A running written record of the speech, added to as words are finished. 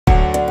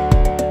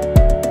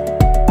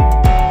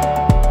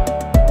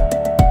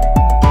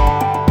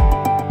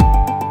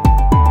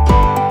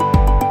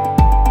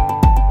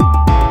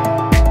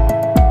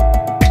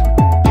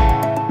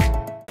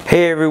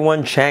Hey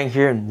everyone, Chang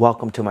here and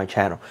welcome to my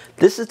channel.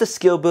 This is the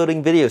skill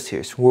building video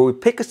series where we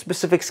pick a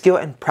specific skill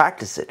and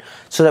practice it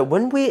so that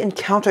when we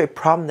encounter a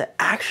problem that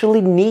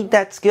actually needs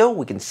that skill,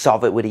 we can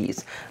solve it with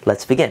ease.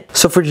 Let's begin.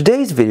 So for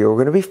today's video,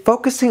 we're going to be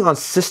focusing on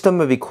system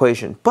of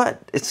equation,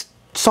 but it's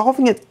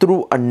solving it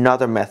through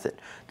another method.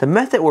 The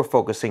method we're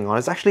focusing on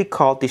is actually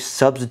called the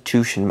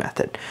substitution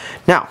method.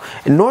 Now,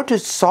 in order to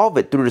solve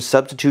it through the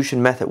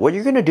substitution method, what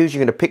you're going to do is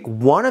you're going to pick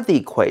one of the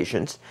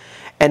equations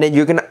and then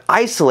you're going to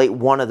isolate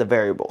one of the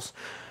variables.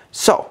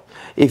 So,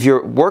 if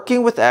you're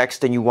working with x,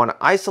 then you want to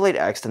isolate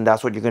x, then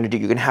that's what you're going to do.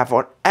 You're going to have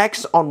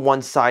x on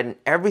one side and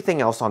everything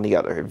else on the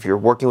other. If you're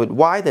working with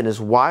y, then it's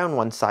y on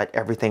one side,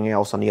 everything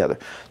else on the other.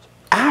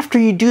 After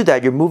you do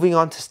that, you're moving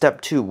on to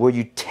step 2, where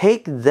you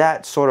take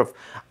that sort of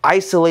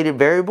isolated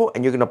variable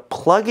and you're going to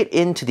plug it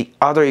into the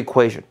other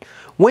equation.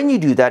 When you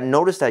do that,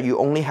 notice that you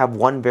only have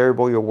one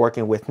variable you're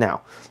working with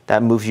now.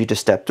 That moves you to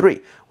step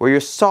 3, where you're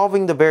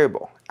solving the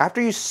variable. After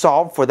you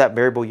solve for that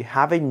variable, you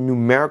have a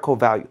numerical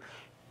value.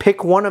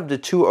 Pick one of the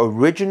two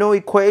original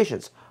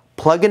equations,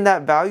 plug in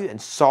that value,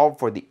 and solve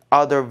for the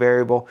other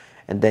variable,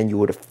 and then you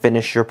would have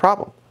finished your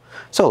problem.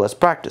 So let's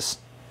practice.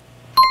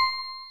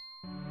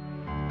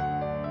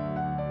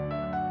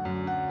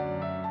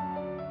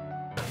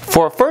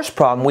 For our first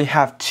problem, we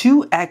have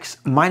 2x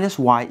minus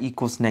y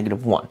equals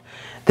 -1.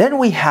 Then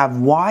we have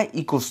y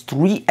equals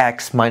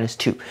 3x minus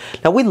 2.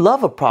 Now we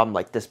love a problem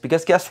like this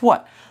because guess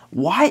what?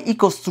 Y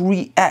equals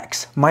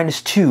 3x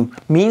minus 2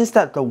 means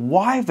that the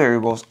y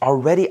variable is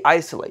already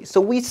isolated.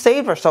 So we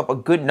saved ourselves a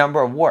good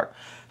number of work.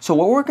 So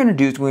what we're going to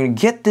do is we're going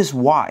to get this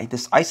y,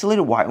 this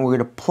isolated y, and we're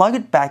going to plug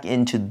it back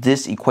into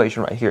this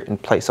equation right here in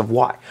place of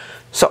y.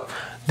 So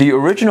the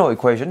original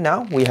equation,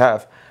 now we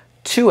have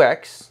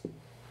 2x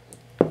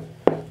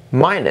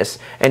minus,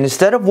 and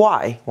instead of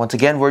y, once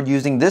again we're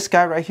using this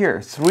guy right here,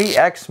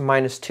 3x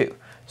minus 2.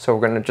 So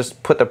we're going to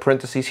just put the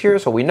parentheses here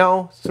so we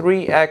know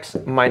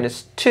 3x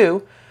minus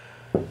 2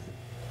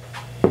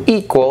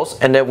 equals,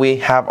 and then we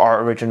have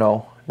our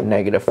original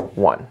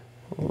 -1.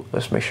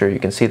 Let's make sure you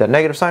can see that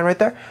negative sign right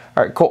there.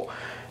 Alright, cool.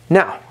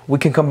 Now, we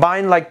can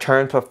combine like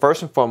terms, but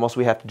first and foremost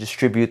we have to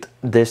distribute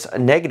this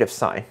negative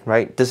sign,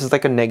 right? This is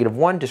like a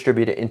 -1,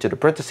 distribute it into the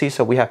parentheses,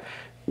 so we have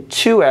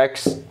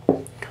 2x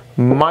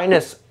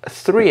minus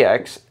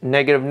 3x,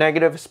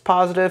 negative is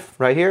positive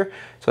right here,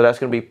 so that's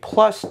going to be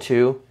plus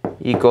 2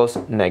 equals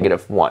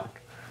 -1.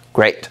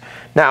 Great.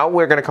 Now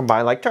we're going to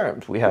combine like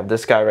terms. We have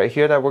this guy right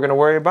here that we're going to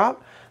worry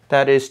about.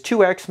 That is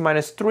 2x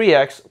minus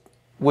 3x,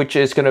 which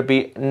is going to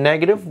be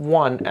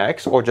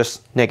 -1x, or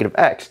just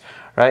x,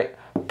 right?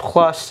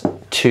 Plus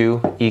 2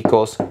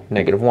 equals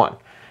 -1.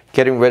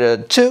 Getting rid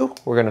of 2,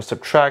 we're going to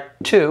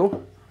subtract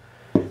 2.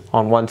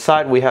 On one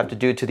side we have to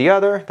do to the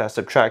other. That's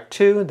subtract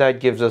 2. That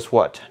gives us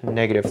what?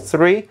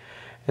 -3.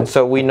 And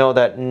so we know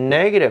that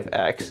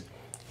x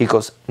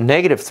equals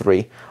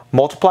 -3.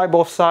 Multiply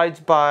both sides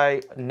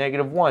by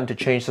 -1 to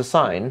change the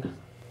sign.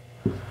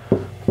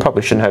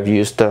 Probably shouldn't have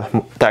used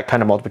that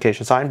kind of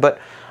multiplication sign, but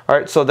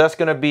alright, so that's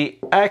going to be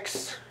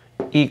x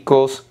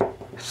equals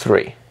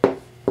 3.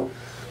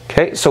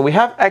 Okay, so we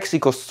have x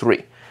equals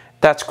 3.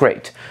 That's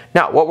great.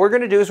 Now what we're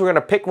going to do is we're going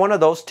to pick one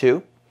of those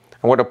two,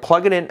 and we're going to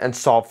plug it in and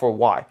solve for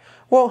y.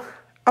 Well,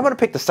 I'm going to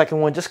pick the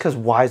second one just because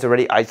y is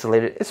already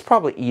isolated. It's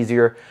probably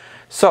easier.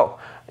 So,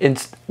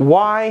 it's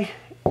y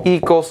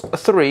equals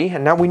 3,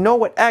 and now we know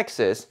what x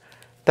is.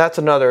 That's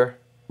another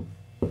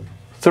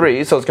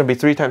 3, so it's going to be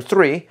 3 times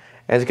 3,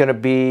 and it's going to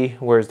be,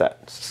 where is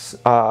that?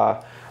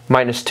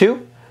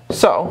 -2.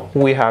 So,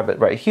 we have it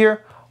right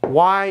here.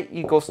 Y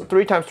equals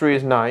 3 times 3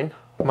 is 9,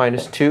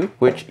 minus 2,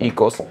 which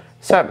equals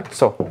 7.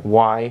 So,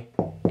 y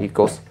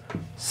equals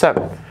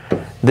 7.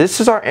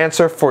 This is our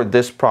answer for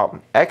this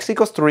problem. X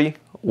equals 3,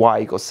 y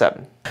equals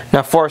 7.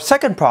 Now for our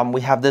second problem,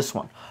 we have this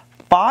one.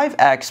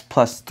 5x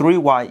plus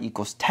 3y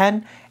equals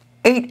 10.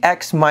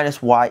 8x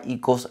minus y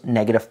equals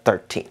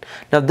 -13.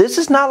 Now this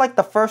is not like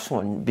the first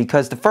one,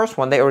 because the first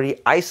one, they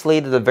already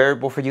isolated the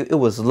variable for you. It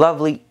was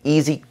lovely,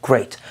 easy,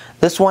 great.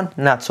 This one,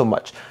 not so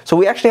much. So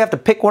we actually have to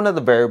pick one of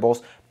the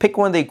variables, pick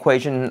one of the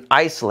equation, and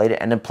isolate it,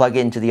 and then plug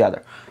it into the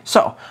other.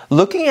 So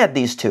looking at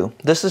these two,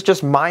 this is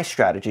just my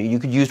strategy. You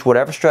could use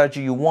whatever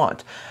strategy you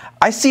want.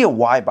 I see a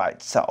y by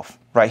itself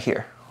right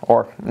here.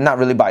 Or not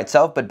really by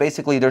itself, but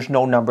basically there's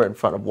no number in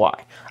front of y.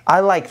 I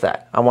like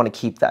that. I want to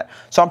keep that.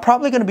 So I'm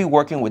probably going to be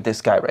working with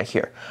this guy right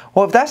here.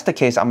 Well, if that's the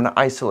case, I'm going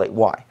to isolate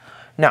y.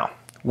 Now,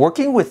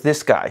 working with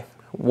this guy,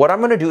 what I'm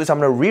going to do is I'm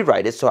going to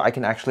rewrite it so I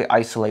can actually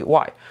isolate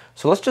y.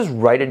 So let's just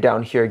write it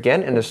down here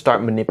again and then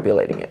start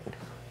manipulating it.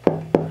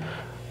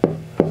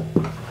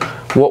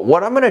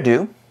 What I'm going to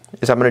do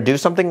is I'm going to do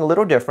something a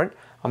little different.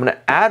 I'm going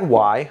to add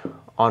y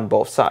on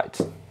both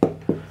sides.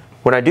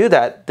 When I do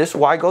that, this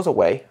y goes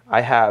away.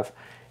 I have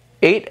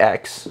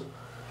 8x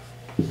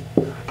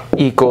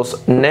equals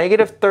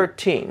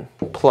 -13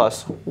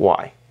 plus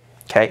y.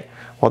 Okay,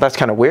 well that's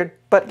kind of weird,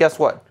 but guess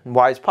what?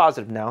 Y is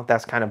positive now.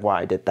 That's kind of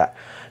why I did that.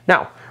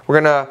 Now,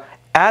 we're going to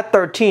add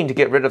 13 to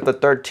get rid of the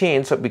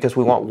 13, so because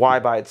we want y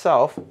by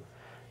itself.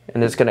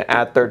 And it's going to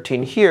add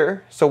 13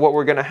 here. So what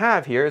we're going to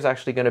have here is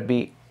actually going to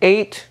be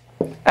 8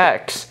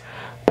 x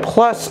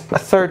plus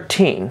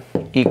 13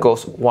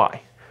 equals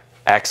y.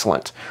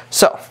 Excellent.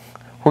 So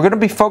we're going to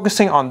be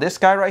focusing on this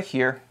guy right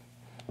here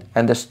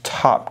and this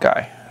top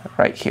guy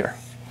right here.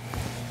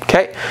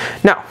 Okay,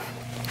 now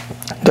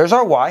there's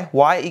our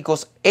y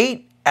equals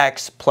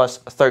 8x plus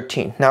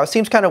 13. Now it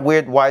seems kind of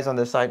weird y is on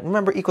this side.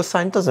 Remember, equal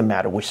sign doesn't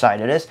matter which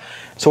side it is.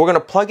 So we're going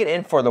to plug it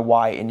in for the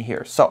y in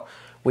here. So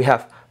we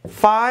have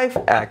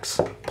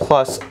 5x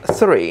plus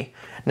 3.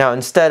 Now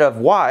instead of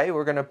y,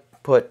 we're going to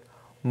put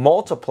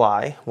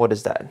multiply, what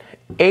is that?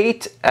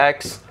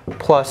 8x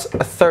plus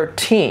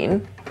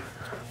 13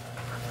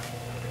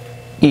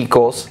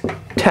 equals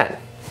 10.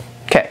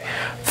 Okay,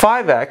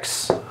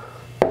 5x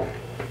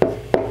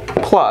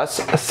plus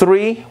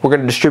 3, we're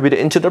going to distribute it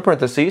into the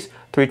parentheses.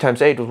 3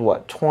 times 8 is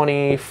what?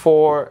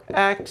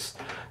 24x.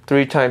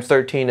 3 times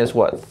 13 is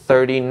what?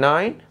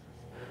 39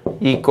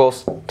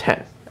 equals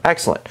 10.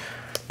 Excellent.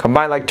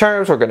 Combine like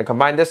terms, we're going to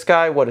combine this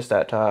guy. What is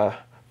that?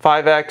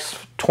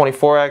 5x,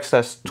 24x,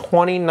 that's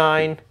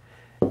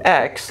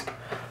 29x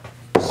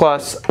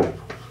plus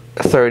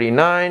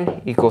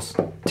 39 equals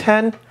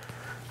 10.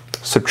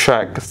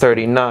 Subtract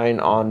 39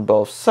 on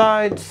both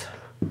sides.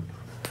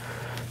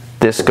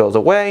 This goes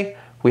away.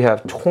 We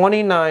have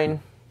 29x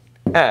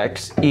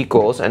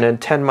equals, and then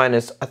 10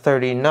 minus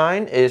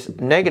 39 is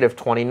negative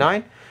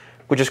 29,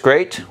 which is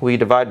great. We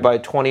divide by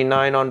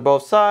 29 on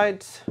both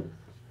sides,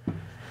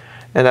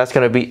 and that's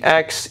going to be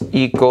x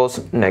equals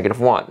negative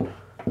 1.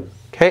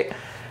 Okay,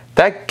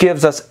 that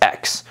gives us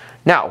x.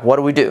 Now, what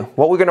do we do?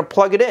 Well, we're going to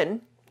plug it in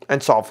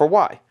and solve for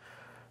y.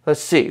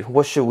 Let's see,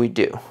 what should we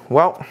do?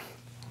 Well,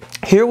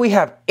 here we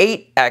have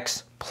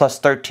 8x plus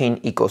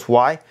 13 equals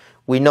y.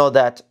 We know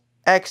that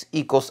x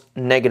equals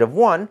negative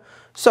 1.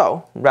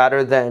 So,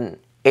 rather than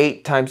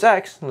 8 times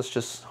x, let's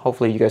just,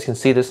 hopefully you guys can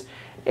see this,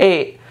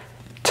 8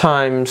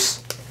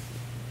 times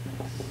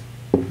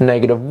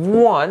negative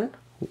 1,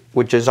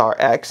 which is our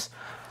x,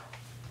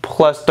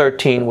 plus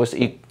 13 was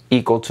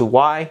equal to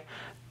y.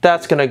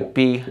 That's going to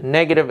be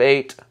negative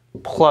 8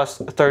 plus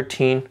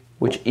 13,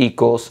 which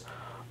equals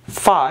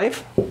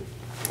 5.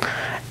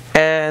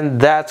 And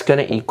that's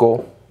going to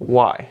equal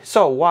y.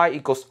 So y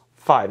equals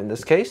 5 in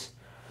this case.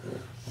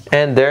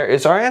 And there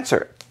is our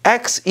answer.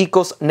 X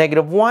equals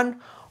negative 1,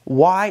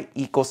 y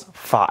equals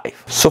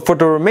 5. So for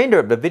the remainder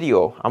of the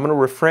video, I'm going to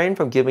refrain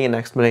from giving an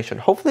explanation.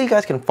 Hopefully you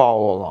guys can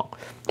follow along.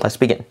 Let's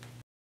begin.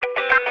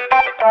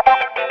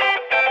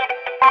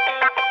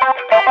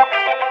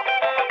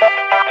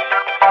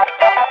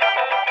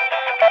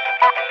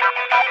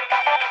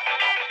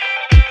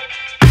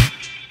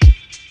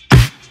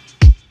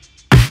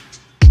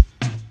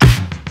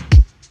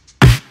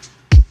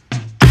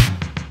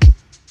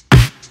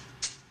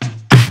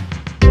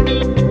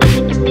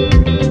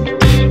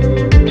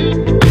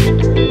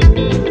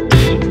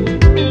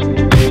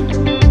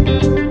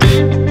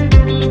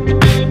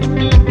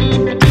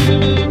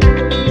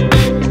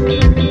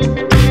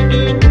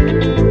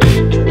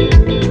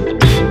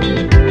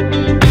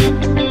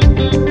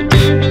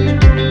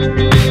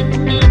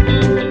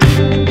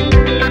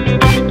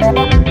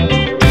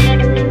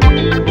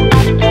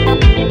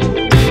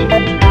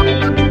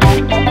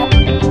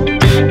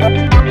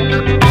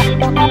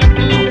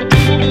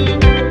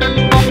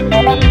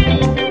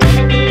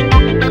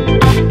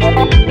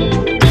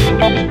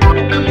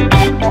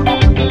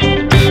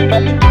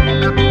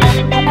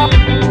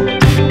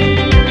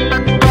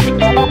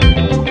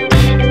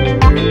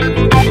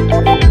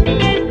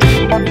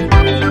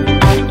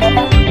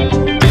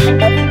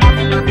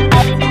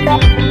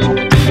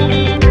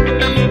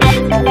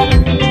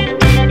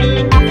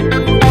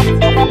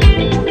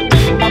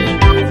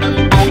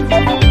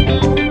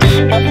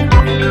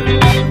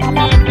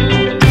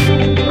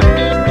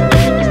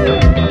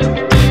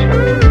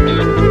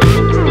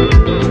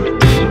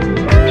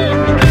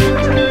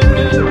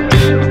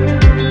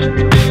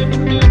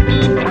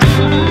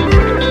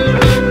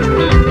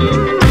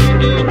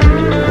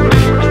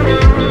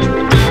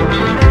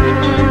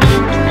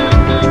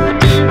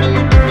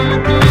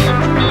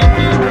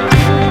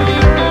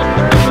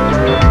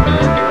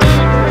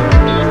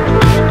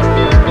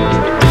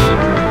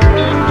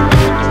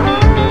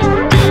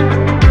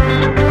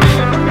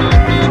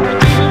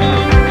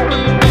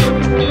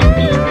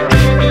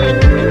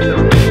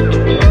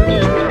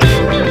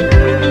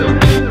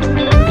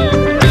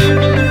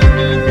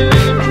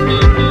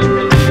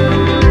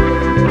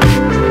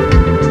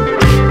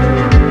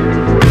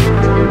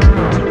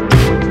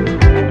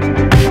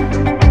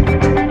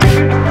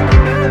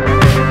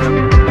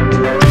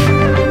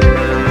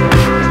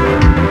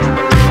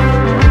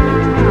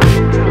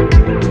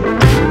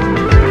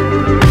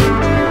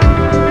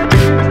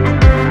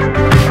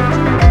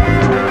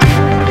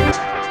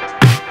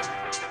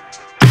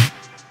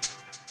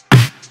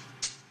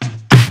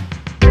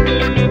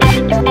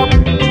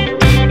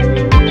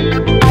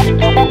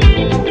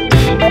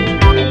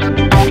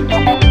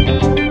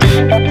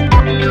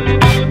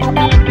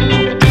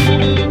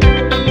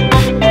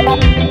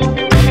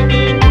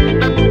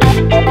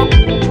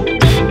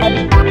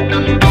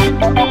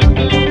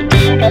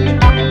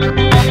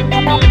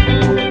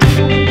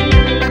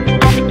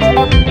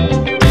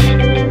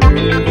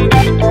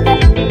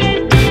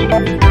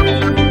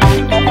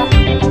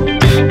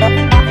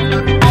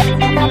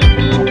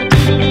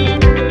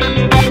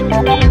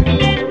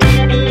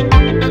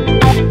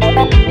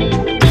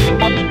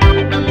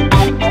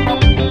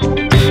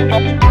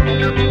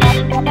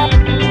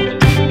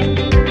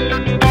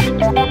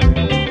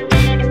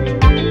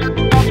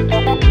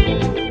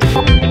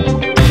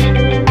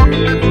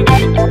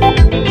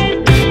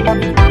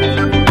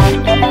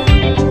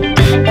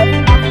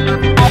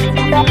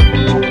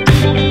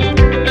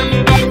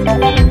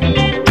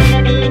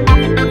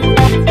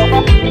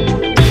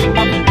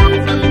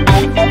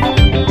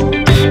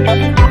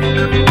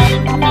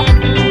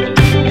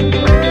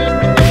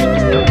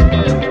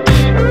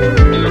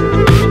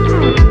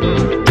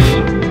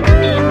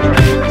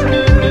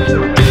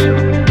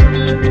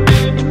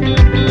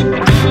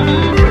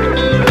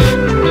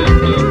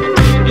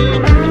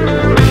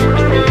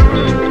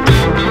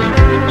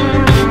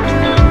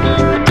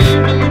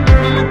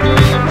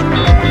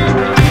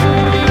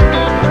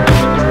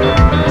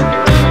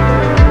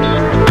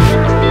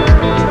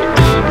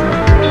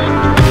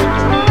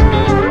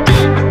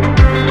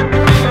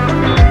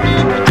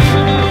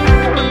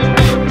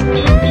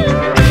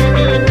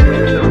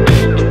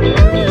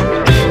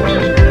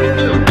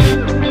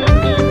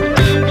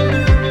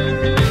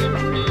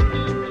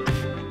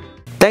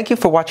 you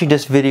for watching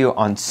this video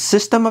on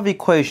system of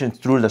equations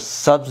through the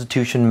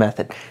substitution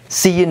method.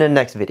 See you in the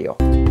next video.